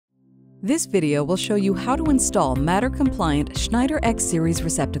This video will show you how to install Matter-compliant Schneider X Series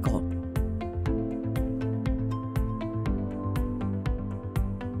receptacle.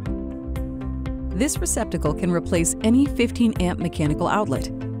 This receptacle can replace any 15-amp mechanical outlet,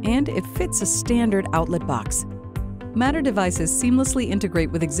 and it fits a standard outlet box. Matter devices seamlessly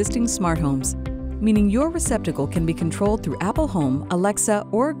integrate with existing smart homes, meaning your receptacle can be controlled through Apple Home, Alexa,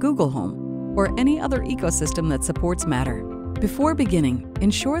 or Google Home, or any other ecosystem that supports Matter. Before beginning,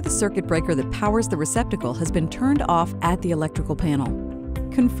 ensure the circuit breaker that powers the receptacle has been turned off at the electrical panel.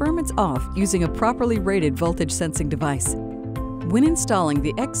 Confirm it's off using a properly rated voltage sensing device. When installing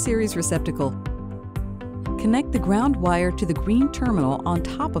the X Series receptacle, connect the ground wire to the green terminal on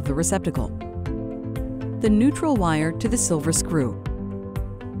top of the receptacle, the neutral wire to the silver screw,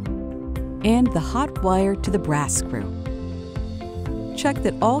 and the hot wire to the brass screw. Check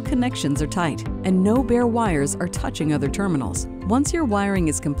that all connections are tight and no bare wires are touching other terminals. Once your wiring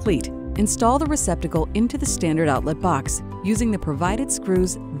is complete, install the receptacle into the standard outlet box using the provided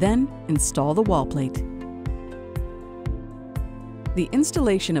screws, then install the wall plate. The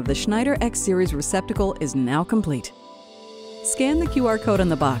installation of the Schneider X Series receptacle is now complete. Scan the QR code on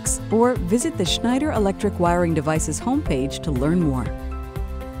the box or visit the Schneider Electric Wiring Devices homepage to learn more.